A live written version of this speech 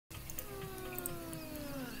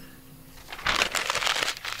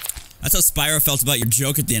That's how Spyro felt about your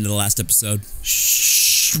joke at the end of the last episode.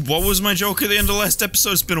 Shh. What was my joke at the end of the last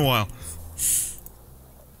episode? It's been a while.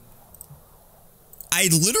 I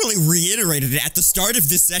literally reiterated it at the start of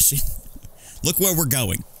this session. Look where we're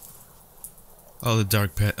going. Oh, the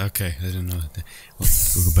dark pet. Okay, I didn't know that. Well,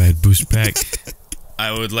 go buy a booster pack.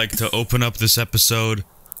 I would like to open up this episode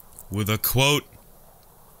with a quote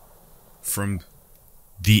from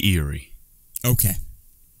The Eerie. Okay.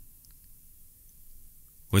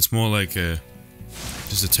 Well, it's more like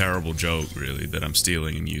just a terrible joke, really, that I'm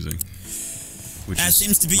stealing and using. Which that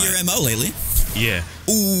seems to be your MO lately. Yeah.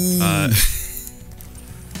 Ooh.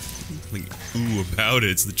 Like, ooh about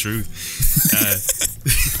it, it's the truth.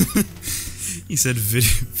 He said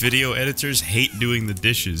video editors hate doing the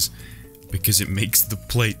dishes because it makes the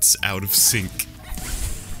plates out of sync.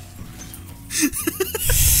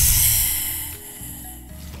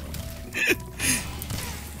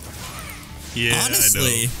 Yeah,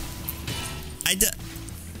 honestly,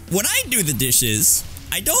 when I do the dishes,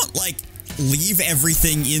 I don't like leave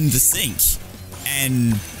everything in the sink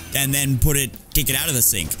and then take it out of the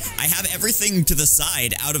sink. I have everything to the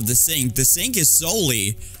side out of the sink. The sink is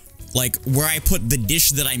solely like where I put the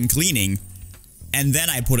dish that I'm cleaning, and then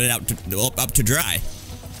I put it out up to dry.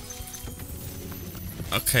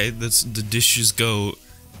 Okay, the dishes go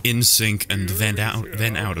in sync and then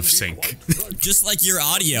out of sync. Just like your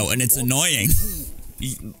audio, and it's annoying.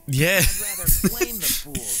 Yeah.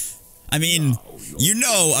 I mean, you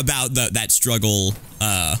know about that struggle,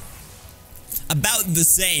 about the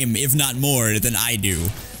same, if not more, than I do.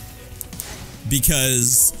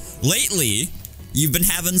 Because lately, you've been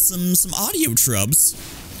having some audio trubs.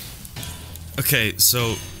 Okay,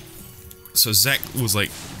 so Zach was like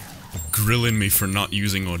grilling me for not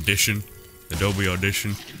using Adobe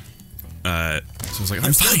Audition. So I was like,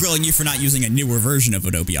 I'm still grilling you for not using a newer version of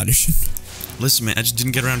Adobe Audition. Listen, man, I just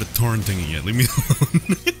didn't get around to torrenting it yet. Leave me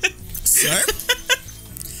alone. Sir?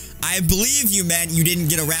 I believe you meant you didn't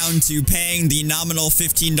get around to paying the nominal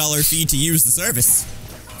 $15 fee to use the service.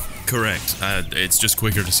 Correct. It's just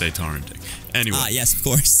quicker to say torrenting. Anyway. Yes, of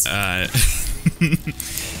course.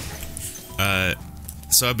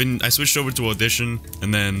 So I switched over to Audition,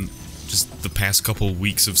 and then just the past couple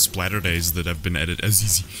weeks of Splatter Days that I've been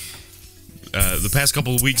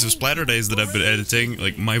editing,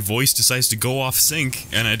 like, my voice decides to go off sync,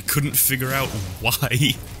 and I couldn't figure out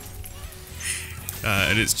why.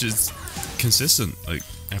 And it's just consistent. Like,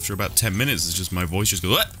 after about 10 minutes, it's just my voice just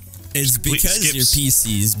goes, what? It's because your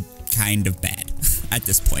PC's kind of bad at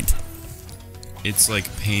this point. It's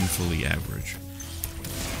like painfully average.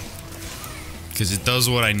 Because it does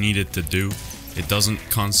what I need it to do. It doesn't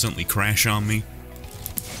constantly crash on me.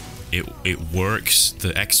 It works.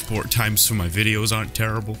 The export times for my videos aren't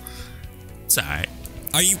terrible. It's alright.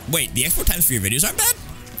 Wait, the export times for your videos aren't bad?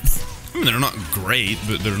 I mean, they're not great,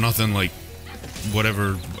 but they're nothing like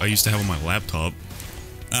whatever I used to have on my laptop.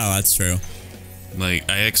 Oh, that's true. Like,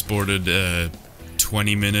 I exported a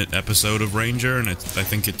 20-minute episode of Ranger, and I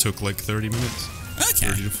think it took like 30 minutes. Okay.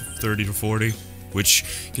 30 to 40.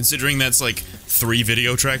 Which, considering that's like 3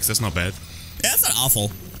 video tracks, that's not bad. Yeah, that's not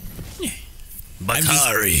awful. Yeah.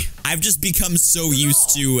 Bakari. I've just become so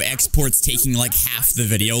used to exports taking like half the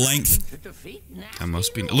video length. That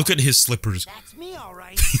must be. Look at his slippers. That's me, all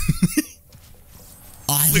right.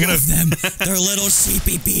 Oh, I love them. They're little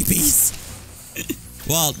sheepy peepees.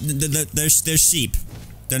 Well, they're sheep.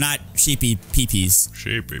 They're not sheepy peepees.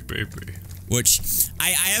 Sheepy peepee. Which I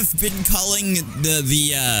have been calling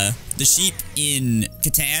the sheep in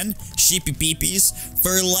Catan sheepy peepees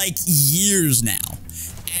for like years now.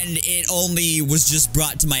 And it only was just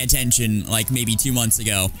brought to my attention like maybe 2 months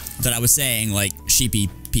ago that I was saying like sheepy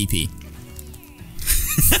peepee.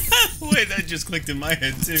 Wait, that just clicked in my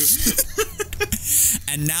head too.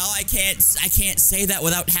 And now I can't say that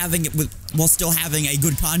without having it while still having a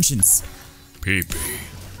good conscience. Peepee.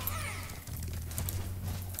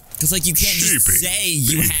 Because like you can't just say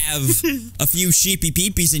you have a few sheepy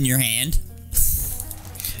peepees in your hand.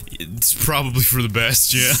 It's probably for the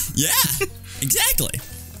best, yeah. Yeah, exactly.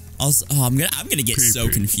 Also, I'm gonna get so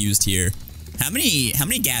confused here. How many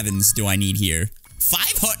Gavins do I need here?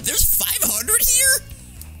 500? There's 500 here?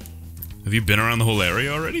 Have you been around the whole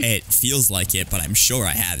area already? It feels like it, but I'm sure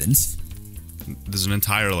I haven't. There's an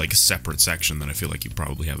entire like separate section that I feel like you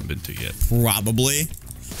probably haven't been to yet. Probably.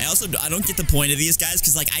 I don't get the point of these guys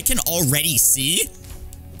because like I can already see.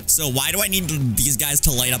 So why do I need these guys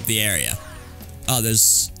to light up the area? Oh,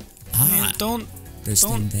 there's Man, don't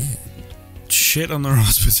there. Shit on their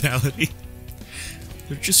hospitality.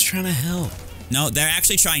 They're just trying to help. No, they're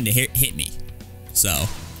actually trying to hit me. So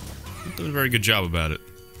they're doing a very good job about it.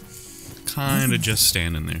 kind of just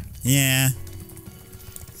standing there. Yeah.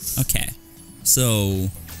 Okay. So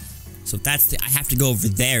that's I have to go over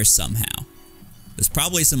there somehow. There's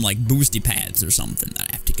probably some like boosty pads or something that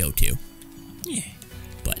I have to go to. Yeah.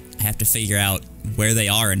 But I have to figure out where they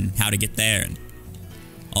are and how to get there and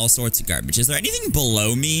all sorts of garbage. Is there anything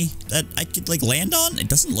below me that I could like land on? It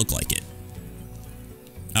doesn't look like it.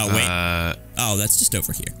 Oh wait. Oh, that's just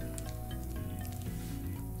over here.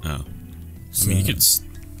 Oh. So, I mean, you could.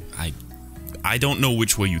 I don't know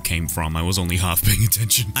which way you came from. I was only half paying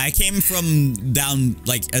attention. I came from down,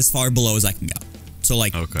 like, as far below as I can go. So,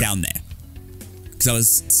 like, down there. Because I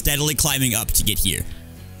was steadily climbing up to get here.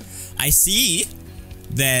 I see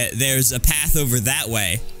that there's a path over that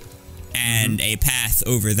way and a path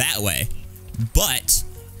over that way. But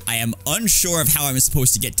I am unsure of how I'm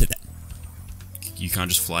supposed to get to them. You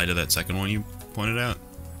can't just fly to that second one you pointed out?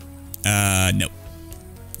 No.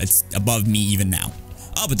 It's above me even now.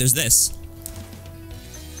 Oh, but there's this.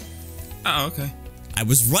 Oh, okay. I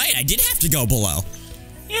was right. I did have to go below.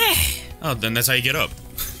 Yeah. Oh, then that's how you get up.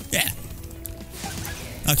 Yeah.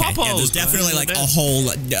 Okay. Yeah, there's definitely like a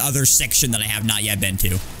whole other section that I have not yet been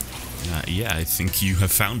to. Yeah, I think you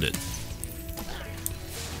have found it.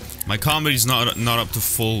 My comedy's not up to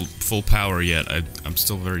full power yet. I'm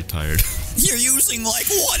still very tired. You're using like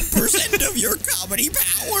 1% of your comedy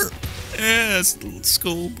power. Yeah, it's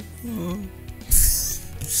school. Oh.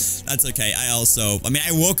 That's okay. I mean,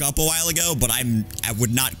 I woke up a while ago, but I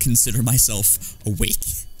would not consider myself awake.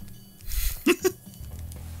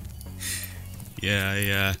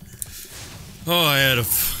 Yeah. Oh, I had a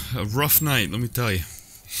rough night, let me tell you.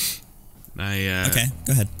 Okay,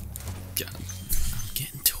 go ahead. I'm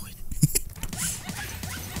getting to it.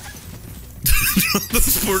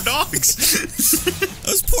 Those poor dogs.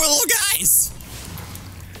 Those poor little guys.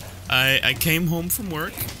 I came home from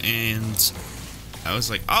work, and I was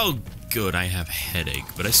like, oh, good, I have a headache,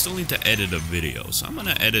 but I still need to edit a video, so I'm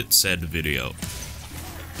gonna edit said video.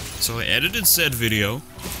 So I edited said video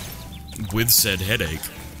with said headache,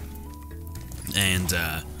 and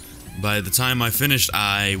by the time I finished,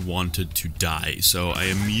 I wanted to die, so I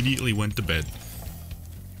immediately went to bed.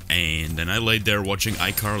 And then I laid there watching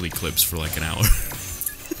iCarly clips for like an hour.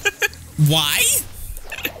 Why?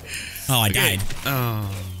 Oh, I died. Oh.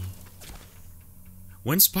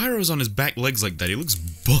 When Spyro's on his back legs like that, he looks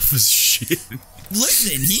buff as shit.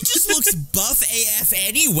 Listen, he just looks buff AF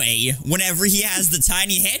anyway whenever he has the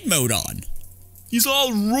tiny head mode on. He's all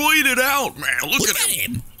roided out, man. Look at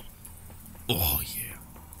him. Oh, yeah.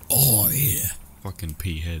 Oh, yeah. Fucking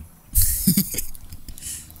pea-head.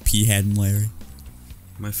 Pea-head and Larry.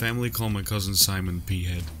 My family call my cousin Simon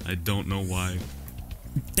Pea-head. I don't know why.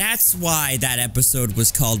 That's why that episode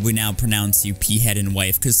was called We Now Pronounce You Pea-head and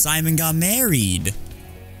Wife, because Simon got married.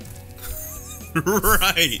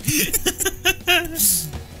 Right.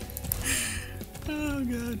 Oh,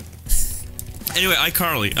 God. Anyway,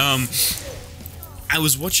 iCarly. I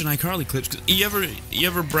was watching iCarly clips. You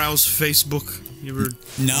ever browse Facebook? You ever?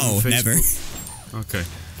 No, never. Okay.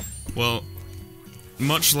 Well,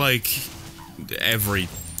 much like every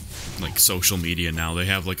like social media now, they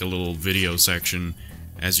have like a little video section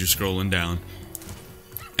as you're scrolling down,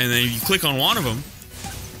 and then if you click on one of them,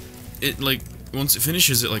 it like once it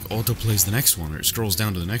finishes, it like auto-plays the next one, or it scrolls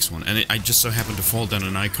down to the next one, and I just so happened to fall down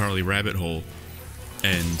an iCarly rabbit hole,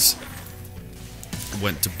 and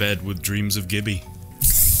went to bed with dreams of Gibby.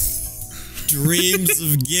 Dreams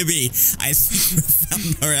of Gibby. I think we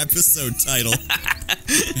found our episode title.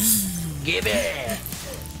 Gibby.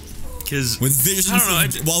 Because with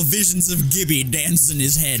visions, while visions of Gibby dance in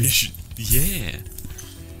his head. Yeah.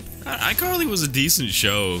 iCarly was a decent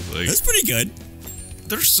show. Like, that's pretty good.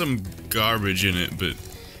 There's some garbage in it, but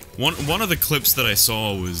one of the clips that I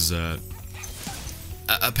saw was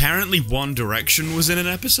apparently One Direction was in an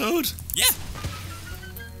episode. Yeah.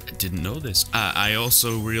 I didn't know this. I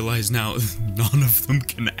also realize now none of them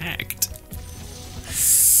can act.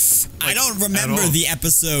 I don't remember the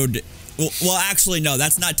episode. Well, actually, no,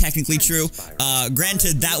 that's not technically true.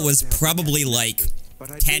 Granted, that was probably like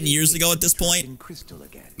 10 years ago at this point.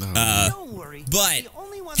 But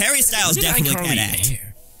Harry Styles definitely can act.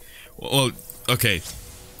 Well, okay.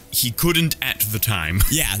 He couldn't at the time.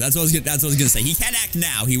 Yeah, that's what I was gonna say. He can act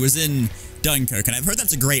now. He was in Dunkirk, and I've heard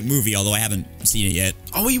that's a great movie, although I haven't seen it yet.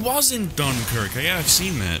 Oh, he was in Dunkirk. Yeah, I've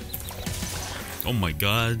seen that. Oh my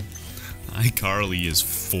god. iCarly is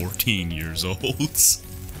 14 years old.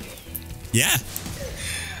 Yeah.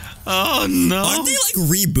 Oh no. Aren't they like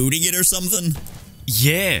rebooting it or something?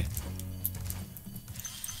 Yeah.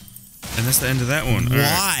 And that's the end of that one.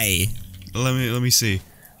 Why? Right. Let me see.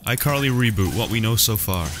 iCarly reboot, what we know so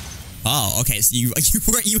far. Oh, okay. So you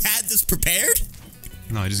had this prepared?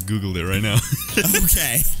 No, I just Googled it right now.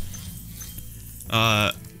 Okay.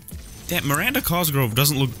 Damn, Miranda Cosgrove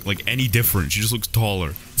doesn't look like any different. She just looks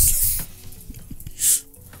taller.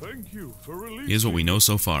 Thank you for releasing. Here's what we know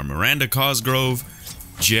so far. Miranda Cosgrove,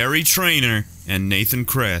 Jerry Traynor, and Nathan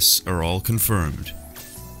Kress are all confirmed.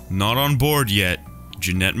 Not on board yet,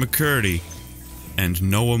 Jeanette McCurdy, and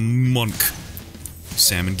Noah Monk,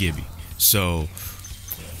 Sam and Gibby. So,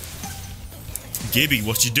 Gibby,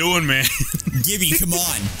 what you doing, man? Gibby, come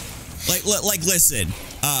on. Like, listen.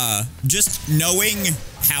 Just knowing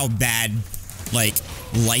how bad, like,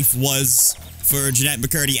 life was for Jeanette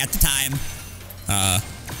McCurdy at the time.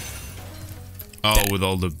 With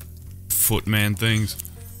all the footman things?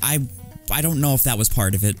 I don't know if that was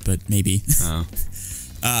part of it, but maybe. Oh.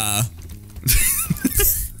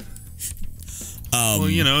 Well,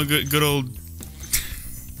 you know, good old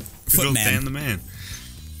Dan the Man.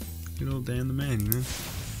 Good old Dan the Man, you know?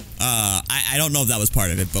 I don't know if that was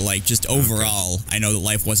part of it, but like just overall, I know that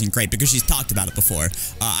life wasn't great because she's talked about it before.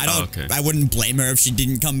 I wouldn't blame her if she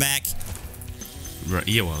didn't come back. Right?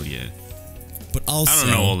 Yeah, well, yeah. But also, I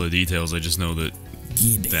don't know all the details. I just know that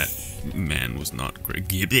Gibby. that man was not great.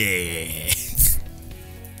 Gibby.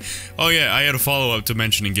 Oh yeah, I had a follow up to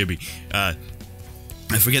mentioning Gibby. I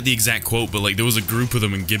forget the exact quote, but like there was a group of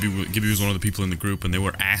them, and Gibby was one of the people in the group, and they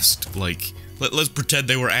were asked like. Let's pretend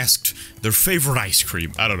they were asked their favorite ice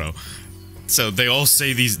cream. I don't know. So they all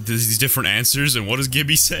say these different answers, and what does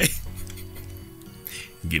Gibby say?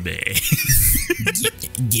 Gibby.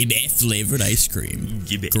 Gibby flavored ice cream.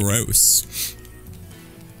 Gibby. Gross.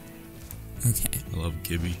 Okay. I love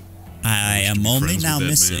Gibby. I am only now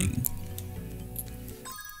missing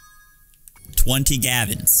 20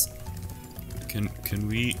 Gavins. Can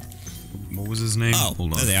we? What was his name? Oh,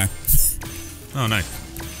 hold on. There they are. Oh, nice.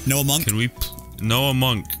 Noah Monk. Noah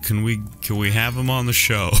Monk? Can we have him on the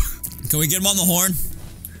show? Can we get him on the horn?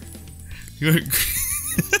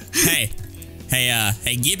 Hey,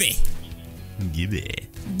 Gibby.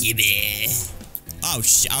 Gibby.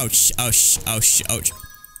 Ouch!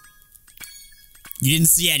 You didn't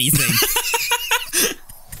see anything.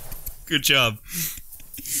 Good job.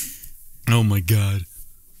 Oh my god.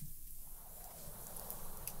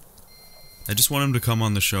 I just want him to come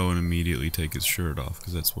on the show and immediately take his shirt off,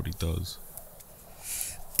 because that's what he does.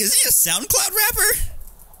 Is he a SoundCloud rapper?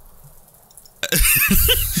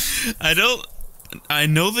 I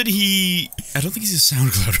know that I don't think he's a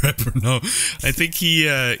SoundCloud rapper, no. I think he's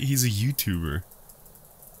a YouTuber.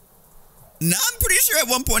 No, I'm pretty sure at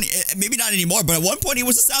one point, maybe not anymore, but at one point he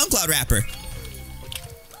was a SoundCloud rapper.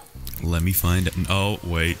 Let me find it. Oh,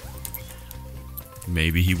 wait.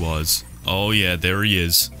 Maybe he was. Oh yeah, there he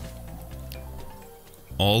is.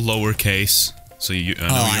 All lowercase, so you. I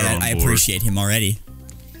know you're on board. I appreciate him already.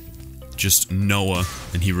 Just Noah,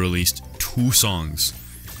 and he released 2 songs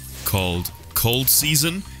called "Cold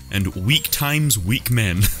Season" and "Weak Times, Weak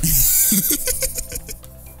Men."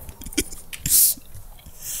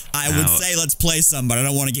 I would say let's play some, but I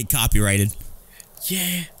don't want to get copyrighted.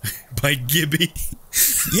 Yeah, by Gibby.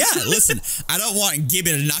 Yeah, listen, I don't want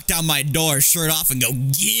Gibby to knock down my door, shirt off, and go,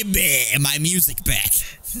 Gibby, my music back.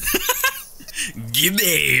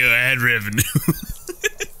 Gibby, your ad revenue.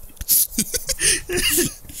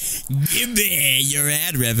 Gibby, your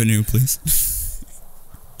ad revenue, please.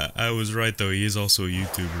 I was right though. He is also a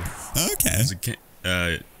YouTuber. Okay. His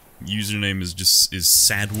username is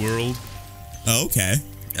Sad World. Okay.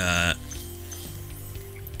 Yeah,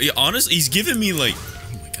 honestly, he's giving me like,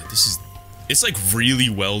 oh my god, it's like really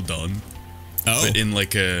well done. Oh. But in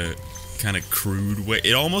like a kind of crude way.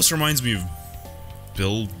 It almost reminds me of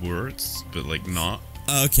Bill Wirtz, but like not.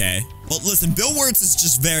 Okay. Well, listen, Bill Wirtz is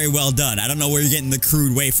just very well done. I don't know where you're getting the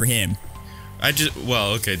crude way for him.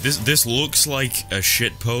 Well, okay, this looks like a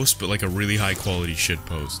shit post, but like a really high quality shit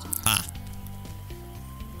post. Ah.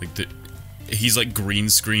 Like he's like green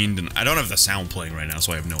screened, and I don't have the sound playing right now,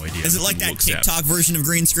 so I have no idea. Is it like that TikTok version of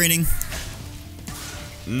green screening?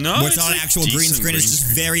 No, where it's not like actual green screen. It's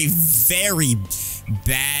just very, very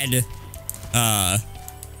bad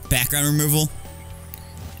background removal.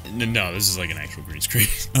 No, this is like an actual green screen.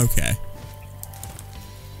 Okay.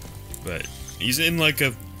 But he's in like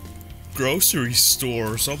a grocery store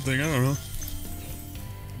or something, I don't know.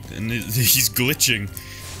 And he's glitching.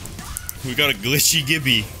 We got a glitchy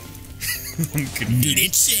Gibby.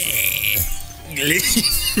 Glitchy.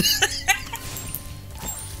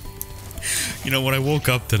 You know, when I woke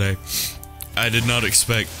up today, I did not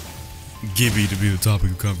expect Gibby to be the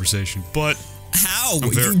topic of conversation, but how?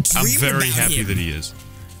 I'm very happy that he is.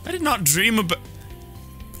 I did not dream about...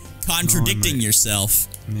 Contradicting yourself.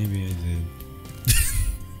 Maybe I did.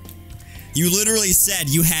 You literally said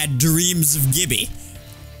you had dreams of Gibby.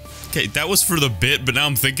 Okay, that was for the bit, but now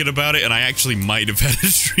I'm thinking about it, and I actually might have had a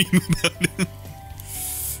dream about him.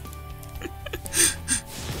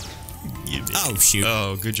 Oh, shoot.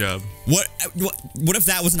 Oh, good job. What if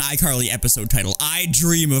that was an iCarly episode title? I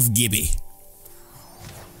Dream of Gibby.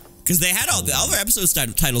 Because they had all the other episode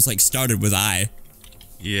titles, like, started with I.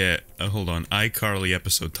 Yeah, hold on. iCarly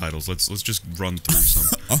episode titles. Let's just run through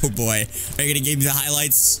some. Oh, boy. Are you gonna give me the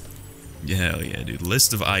highlights? Yeah, hell yeah, dude.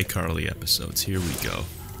 List of iCarly episodes. Here we go.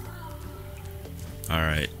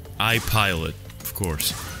 Alright. iPilot, of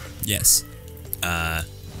course. Yes.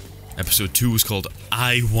 Episode 2 was called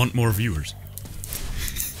I Want More Viewers.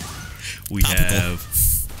 We Topical. have...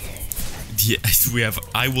 Yeah, we have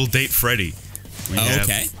I Will Date Freddy. We have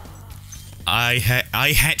Okay. I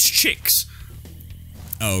Hatch Chicks.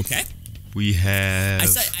 Okay. We have... I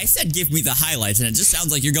said give me the highlights, and it just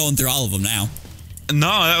sounds like you're going through all of them now.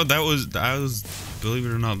 No, that was... Believe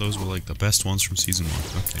it or not, those were like the best ones from season 1.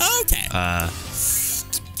 Okay. Okay.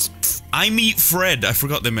 I Meet Fred. I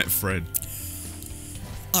forgot they met Fred.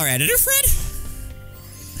 Our editor, Fred?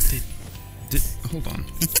 Hold on.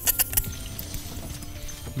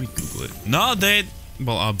 Let me Google it. No, they...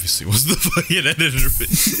 Well, obviously, was the fucking editor.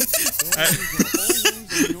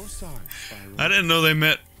 I didn't know they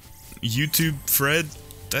met YouTube Fred.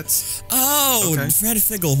 That's... Oh, okay. Fred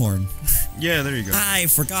Figglehorn. Yeah, there you go. I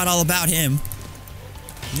forgot all about him.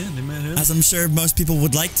 Yeah, they met him. As I'm sure most people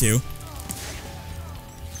would like to.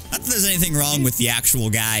 Not that there's anything wrong with the actual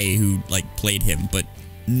guy who, like, played him, but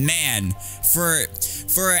man, for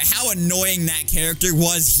how annoying that character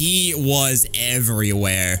was, he was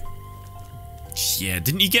everywhere. Yeah,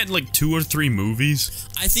 didn't he get, like, 2 or 3 movies?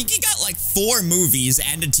 I think he got, like, 4 movies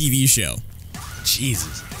and a TV show.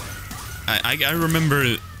 Jesus. I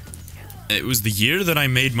remember it was the year that I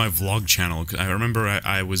made my vlog channel. I remember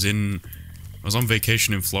I was on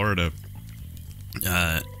vacation in Florida.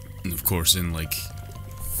 And of course, in, like...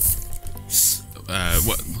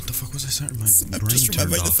 what the fuck was I saying? My brain just turned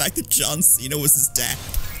remember off. the fact that John Cena was his dad.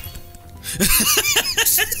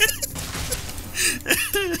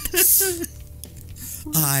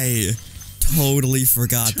 I totally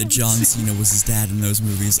forgot that John Cena was his dad in those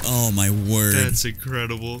movies. Oh my word. That's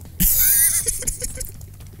incredible.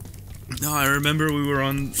 No, I remember we were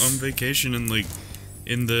on vacation and, like,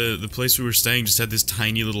 in the place we were staying just had this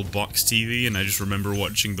tiny little box TV, and I just remember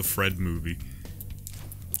watching the Fred movie.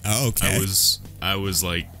 Oh, okay. I was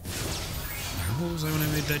like, how old was I when I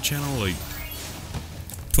made that channel? Like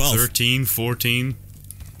 12. 13, 14?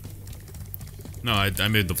 No, I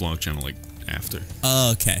made the vlog channel, like, after.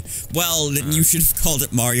 Okay. Well, then you should have called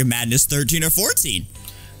it Mario Madness 13 or 14.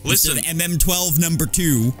 Listen, Instead of MM12 number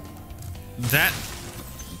 2. that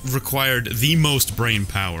required the most brain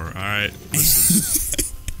power, alright? Listen.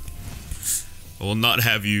 I will not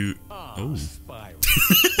have you... Oh. Spyro.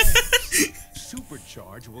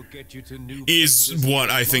 Supercharge will get you to new Is what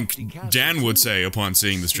I think Dan would say upon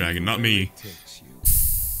seeing this dragon, not me.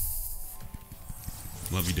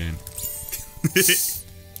 Love you, Dan.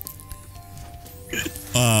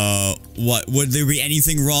 What? Would there be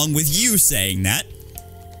anything wrong with you saying that?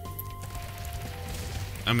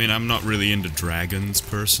 I mean, I'm not really into dragons,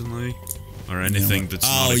 personally. Or anything that's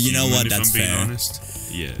not a you know human, what? if That's I'm being fair.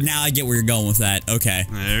 honest. Yeah. Now I get where you're going with that. Okay.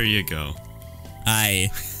 There you go.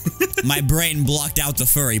 My brain blocked out the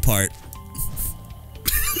furry part.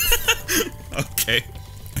 Okay.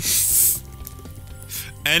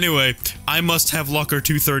 Anyway, I Must Have Locker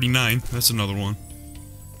 239. That's another one.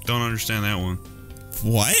 Don't understand that one.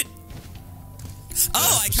 What?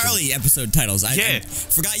 Oh, iCarly episode titles. Yeah. I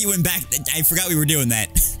forgot you went back. I forgot we were doing that.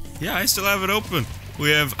 Yeah, I still have it open. We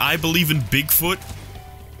have I Believe in Bigfoot.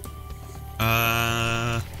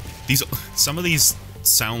 Some of these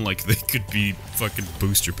sound like they could be fucking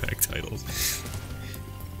booster pack titles.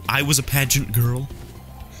 I Was a Pageant Girl.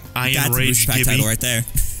 I Enraged That's a Gibby. title right there.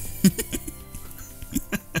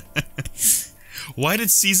 Why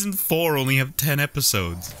did season 4 only have 10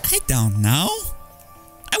 episodes? I don't know.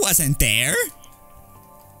 I wasn't there.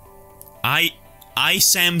 I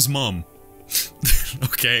Sam's mom.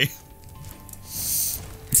 Okay.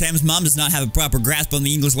 Sam's mom does not have a proper grasp on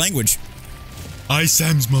the English language. I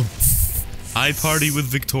Sam's mom. I Party with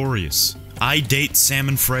Victorious. I Date Sam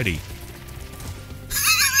and Freddy.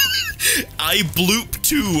 I Bloop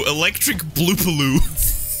 2 Electric Bloopaloo.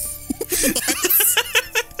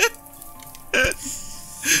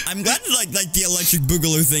 I'm glad that, like the electric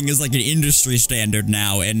boogaloo thing is like an industry standard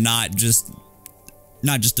now, and not just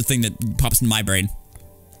a thing that pops in my brain.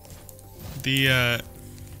 The Where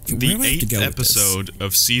do I have to 8th go with episode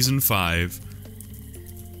of season 5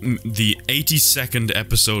 the 82nd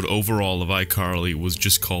episode overall of iCarly was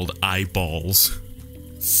just called Eyeballs.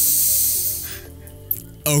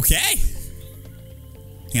 Okay.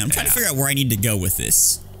 Yeah, I'm trying to figure out where I need to go with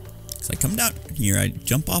this. So I come down here, I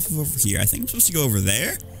jump off of over here. I think I'm supposed to go over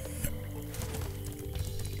there.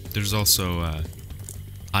 There's also,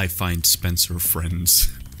 I find Spencer friends.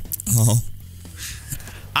 Oh.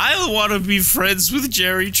 I want to be friends with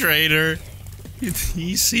Jerry Trainer.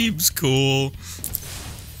 He seems cool.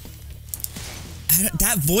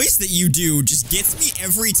 That voice that you do just gets me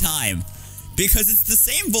every time. Because it's the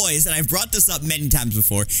same voice, and I've brought this up many times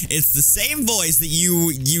before. It's the same voice that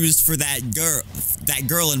you used for that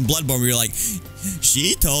girl in Bloodborne where you're like,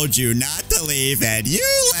 she told you not to leave and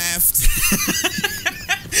you left.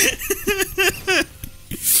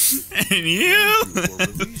 And you?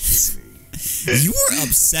 You were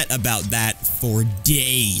upset about that for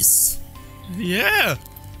days. Yeah.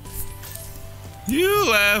 You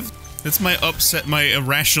left. That's my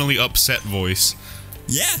irrationally upset voice.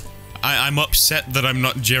 Yeah. I'm upset that I'm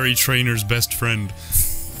not Jerry Trainer's best friend.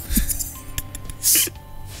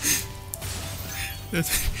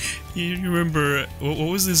 You remember, what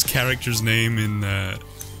was this character's name in,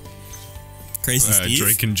 Crazy Steve?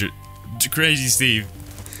 Drake and Crazy Steve.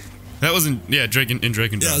 That wasn't, yeah, Drake and Josh.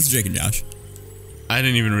 Yeah, that was Drake and Josh. I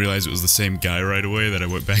didn't even realize it was the same guy right away that I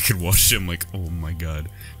went back and watched him like, oh my god,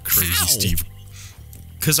 Crazy Steve.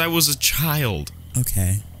 Because I was a child.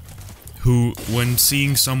 Okay. Who, when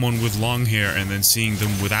seeing someone with long hair and then seeing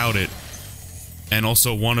them without it, and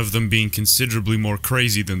also one of them being considerably more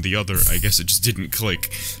crazy than the other, I guess it just didn't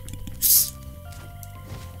click.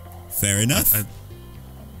 Fair enough.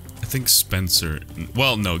 I think Spencer...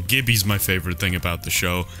 Well, no, Gibby's my favorite thing about the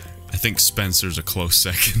show. I think Spencer's a close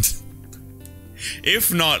second.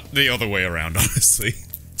 If not the other way around, honestly.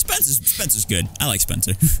 Spencer's good. I like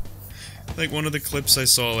Spencer. Like, one of the clips I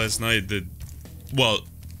saw last night that... Well,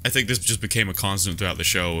 I think this just became a constant throughout the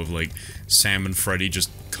show of, like, Sam and Freddy just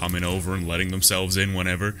coming over and letting themselves in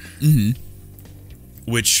whenever. Mm-hmm.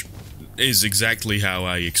 Which is exactly how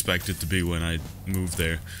I expect it to be when I move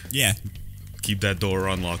there. Yeah. Keep that door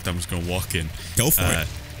unlocked, I'm just gonna walk in. Go for it.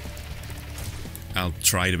 I'll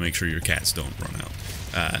try to make sure your cats don't run out.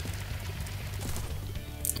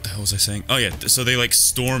 What the hell was I saying? Oh yeah, so they, like,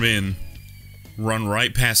 storm in, run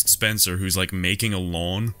right past Spencer, who's, like, making a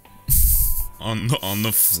lawn. On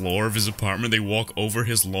the floor of his apartment. They walk over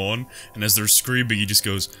his lawn, and as they're screaming, he just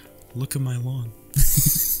goes, "Look at my lawn."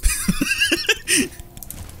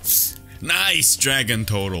 Nice, dragon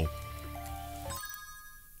total.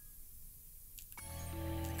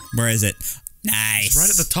 Where is it? Nice. It's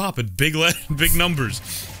right at the top in big numbers.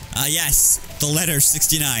 Yes, the letter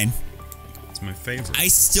 69. It's my favorite. I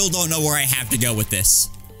still don't know where I have to go with this.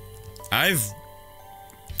 Do I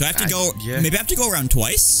have to go? Yeah. Maybe I have to go around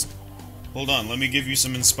twice. Hold on, let me give you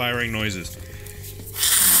some inspiring noises.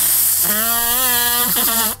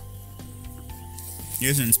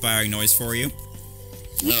 Here's an inspiring noise for you.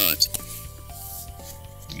 What?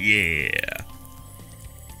 Yeah.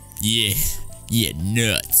 Yeah. Yeah,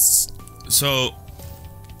 nuts. So,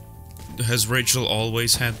 has Rachel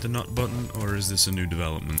always had the nut button, or is this a new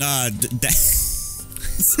development? She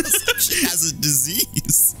has a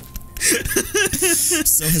disease.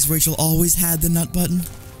 So has Rachel always had the nut button?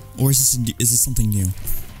 Or is this something new?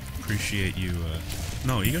 Appreciate you,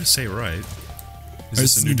 No, you gotta say it right. Is Or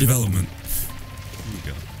this a new development? development? Here you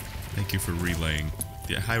go. Thank you for relaying.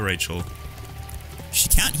 Yeah, hi, Rachel. She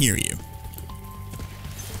can't hear you.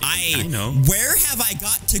 I know. Where have I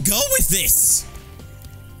got to go with this?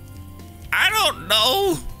 I don't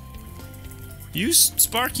know! Use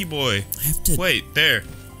Sparky Boy. I have to... Wait, there.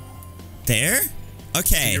 There?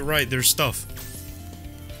 Okay. You're right, there's stuff.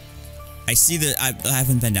 I see that... I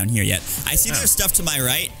haven't been down here yet. I see there's stuff to my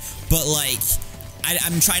right, but, like...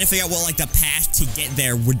 I'm trying to figure out what, like, the path to get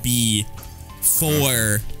there would be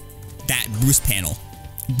for that boost panel.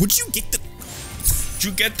 Would you get the... Would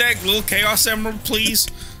you get that little Chaos Emerald, please?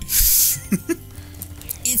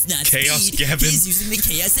 It's not Chaos speed. Gavin. He's using the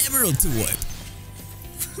Chaos Emerald to warp.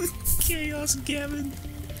 Chaos Gavin.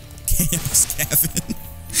 Chaos Gavin.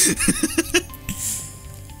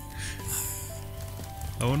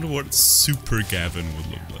 I wonder what Super Gavin would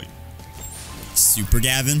look like. Super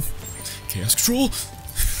Gavin? Chaos Control.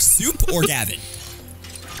 Soup or Gavin?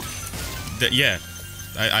 Yeah.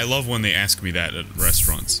 I love when they ask me that at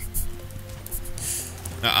restaurants.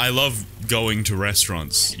 I love going to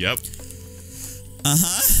restaurants. Yep.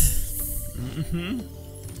 Uh-huh. Mm-hmm.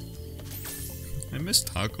 I miss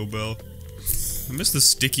Taco Bell. I miss the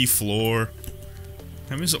sticky floor.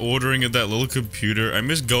 I miss ordering at that little computer. I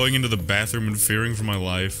miss going into the bathroom and fearing for my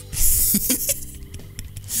life.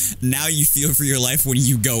 now you feel for your life when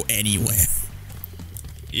you go anywhere.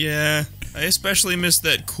 Yeah, I especially miss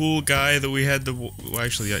that cool guy that we had well,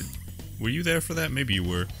 actually, were you there for that? Maybe you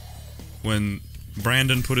were. When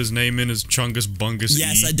Brandon put his name in as Chungus Bungus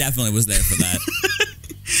Yes, E. I definitely was there for that.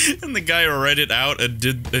 And the guy read it out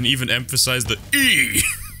and even emphasized the E.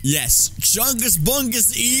 Yes, Chungus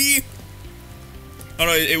Bungus E. Oh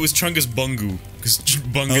no, it was Chungus Bungu, because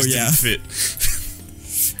Bungus didn't fit.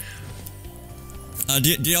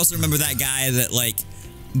 Do you also remember that guy that, like,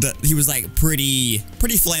 he was, like, pretty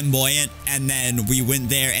flamboyant, and then we went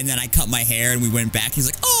there, and then I cut my hair, and we went back, he's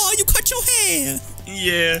like, oh, you cut your hair!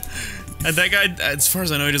 Yeah. And that guy, as far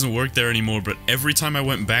as I know, he doesn't work there anymore, but every time I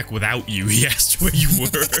went back without you, he asked where you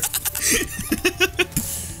were.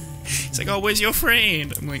 He's like, oh, where's your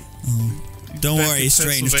friend? I'm like, don't worry,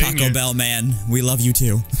 strange Taco Bell man. We love you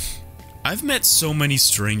too. I've met so many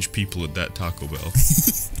strange people at that Taco Bell.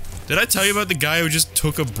 Did I tell you about the guy who just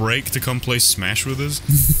took a break to come play Smash with us?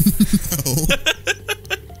 No.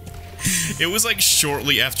 It was like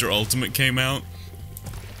shortly after Ultimate came out.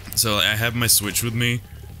 So I had my Switch with me,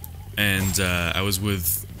 and I was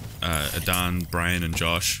with Adon, Brian, and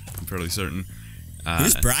Josh, I'm fairly certain.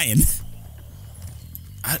 Who's Brian?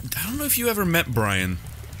 I don't know if you ever met Brian,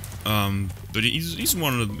 but he's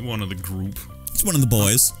one of the group. He's one of the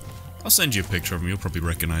boys. I'll send you a picture of him. You'll probably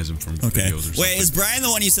recognize him from videos or something. Wait, is Brian the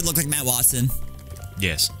one you said looked like Matt Watson?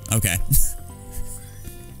 Yes. Okay.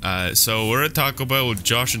 So we're at Taco Bell with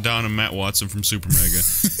Josh and Don and Matt Watson from Super Mega,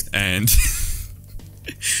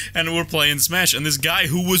 and we're playing Smash. And this guy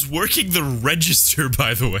who was working the register,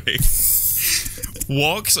 by the way,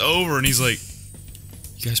 walks over and he's like,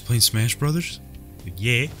 "You guys playing Smash Brothers?" Like,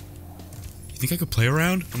 yeah. You think I could play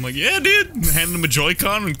around? I'm like, yeah, dude. And handed him a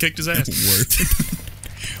Joy-Con and kicked his ass.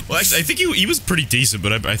 Well, actually, I think he was pretty decent,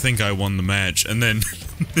 but I think I won the match. And then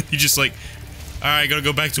he just like, alright, I gotta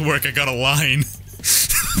go back to work. I got a line.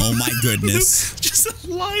 Oh my goodness. Just a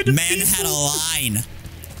line of Man people. had a line.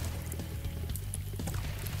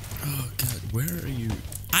 Oh, God. Where are you?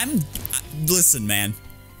 Listen, man.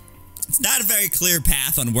 It's not a very clear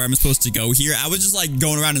path on where I'm supposed to go here. I was just like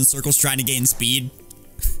going around in circles trying to gain speed.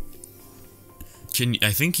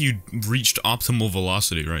 I think you reached optimal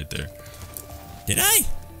velocity right there. Did I?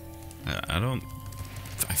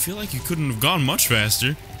 I feel like you couldn't have gone much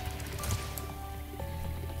faster.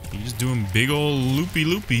 You're just doing big old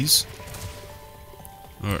loopy-loopies.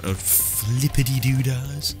 Or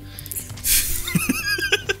flippity-doo-dahs.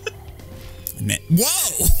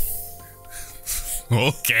 Whoa!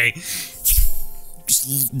 Okay.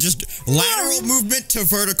 Just lateral movement to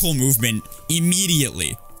vertical movement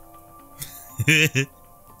immediately.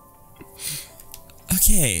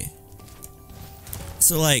 Okay.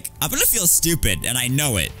 So, like, I'm gonna feel stupid, and I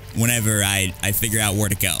know it, whenever I figure out where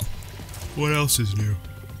to go. What else is new?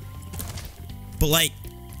 But, like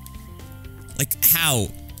how?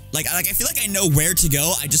 Like, I feel like I know where to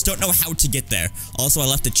go, I just don't know how to get there. Also, I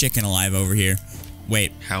left a chicken alive over here.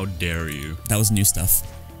 Wait. How dare you? That was new stuff.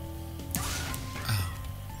 Oh.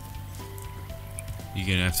 You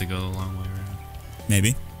gonna have to go the long way around?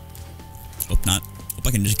 Maybe. Hope not. Hope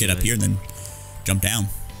I can just get up here and then jump down.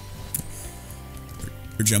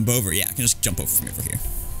 Or jump over. Yeah, I can just jump over from over here.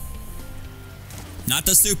 Not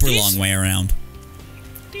the super long way around.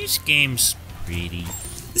 This game's pretty.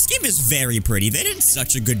 This game is very pretty. They did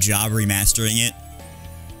such a good job remastering it.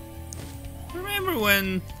 Remember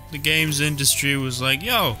when the games industry was like,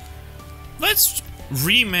 yo, let's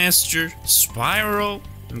remaster Spyro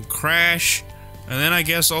and Crash, and then I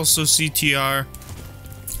guess also CTR.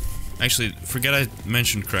 Actually, forget I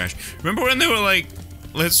mentioned Crash. Remember when they were like,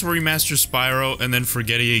 let's remaster Spyro and then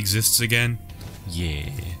forget he exists again? Yeah.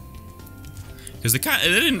 Because they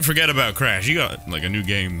didn't forget about Crash. You got like a new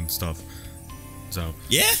game and stuff. So.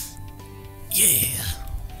 Yeah? Yeah.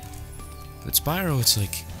 But Spyro, it's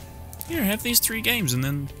like, here, have these 3 games and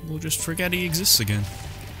then we'll just forget he exists again.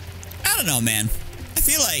 I don't know, man. I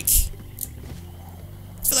feel like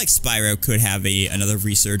Spyro could have another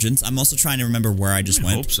resurgence. I'm also trying to remember where I just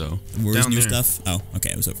went. I hope so. Where's new stuff? Oh, okay,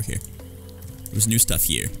 it was over here. There was new stuff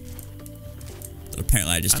here. That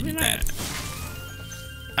apparently I just didn't grab.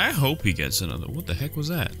 I hope he gets another. What the heck was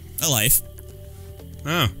that? A life.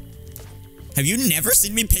 Oh. Have you never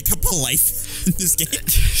seen me pick up a life in this game?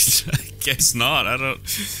 I guess not.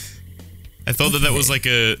 I thought that was like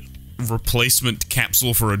a replacement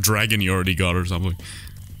capsule for a dragon you already got or something.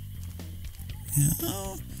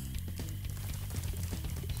 No.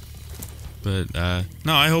 But,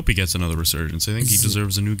 no, I hope he gets another resurgence. I think he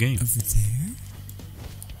deserves a new game. Over there?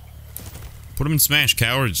 Put him in Smash,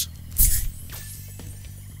 cowards.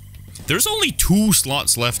 There's only 2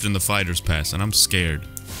 slots left in the Fighters Pass, and I'm scared.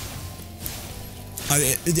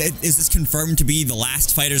 Is this confirmed to be the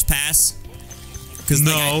last Fighter's Pass?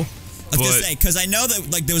 No, I was gonna say, because I know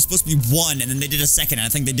that like there was supposed to be one, and then they did a second, and I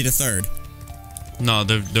think they did a third. No,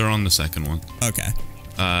 they're on the second one. Okay.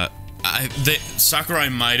 Sakurai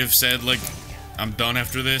might have said like, I'm done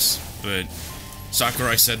after this, but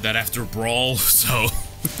Sakurai said that after Brawl, so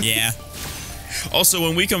Yeah. Also,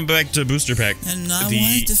 when we come back to Booster Pack, And I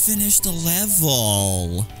wanted to finish the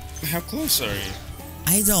level. How close are you?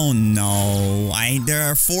 I don't know. There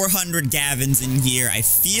are 400 Gavins in here. I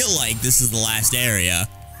feel like this is the last area.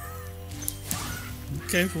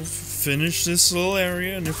 Okay, we'll finish this little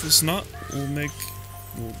area, and if it's not, we'll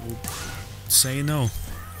say no.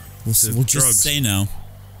 We'll just say no.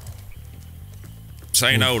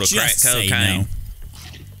 Say no to crack cocaine.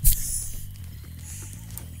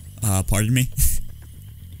 No. Pardon me?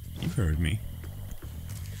 You heard me.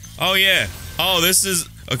 Oh, yeah. Oh, this is...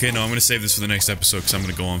 Okay, no, I'm gonna save this for the next episode, because I'm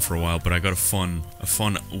gonna go on for a while, but I got a fun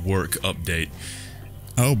work update.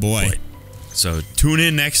 Oh, boy. So, tune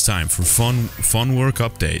in next time for fun work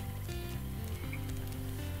update.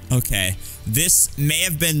 Okay. This may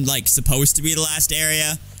have been, like, supposed to be the last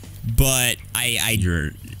area, but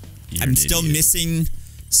You're I'm still missing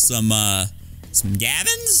some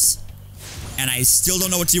Gavins, and I still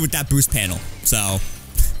don't know what to do with that boost panel, so...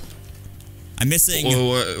 I'm missing...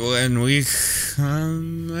 When we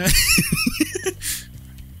come...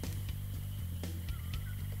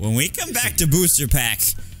 When we come back to Booster Pack,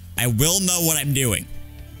 I will know what I'm doing.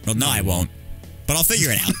 Well, no, I won't. But I'll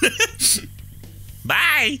figure it out.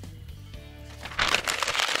 Bye!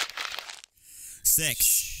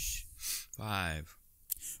 6, 5,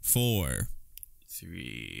 4,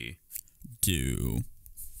 3, 2,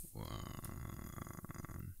 1...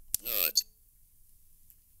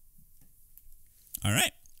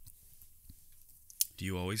 Alright. Do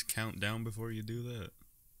you always count down before you do that?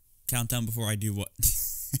 Countdown before I do what?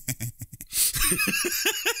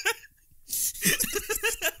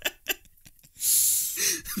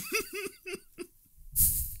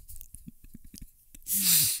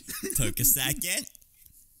 Took a second.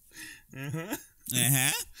 Uh-huh.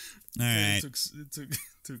 Uh-huh. Alright. It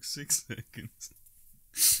took 6 seconds.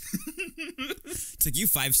 Took you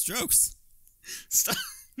 5 strokes. Stop.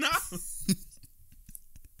 No.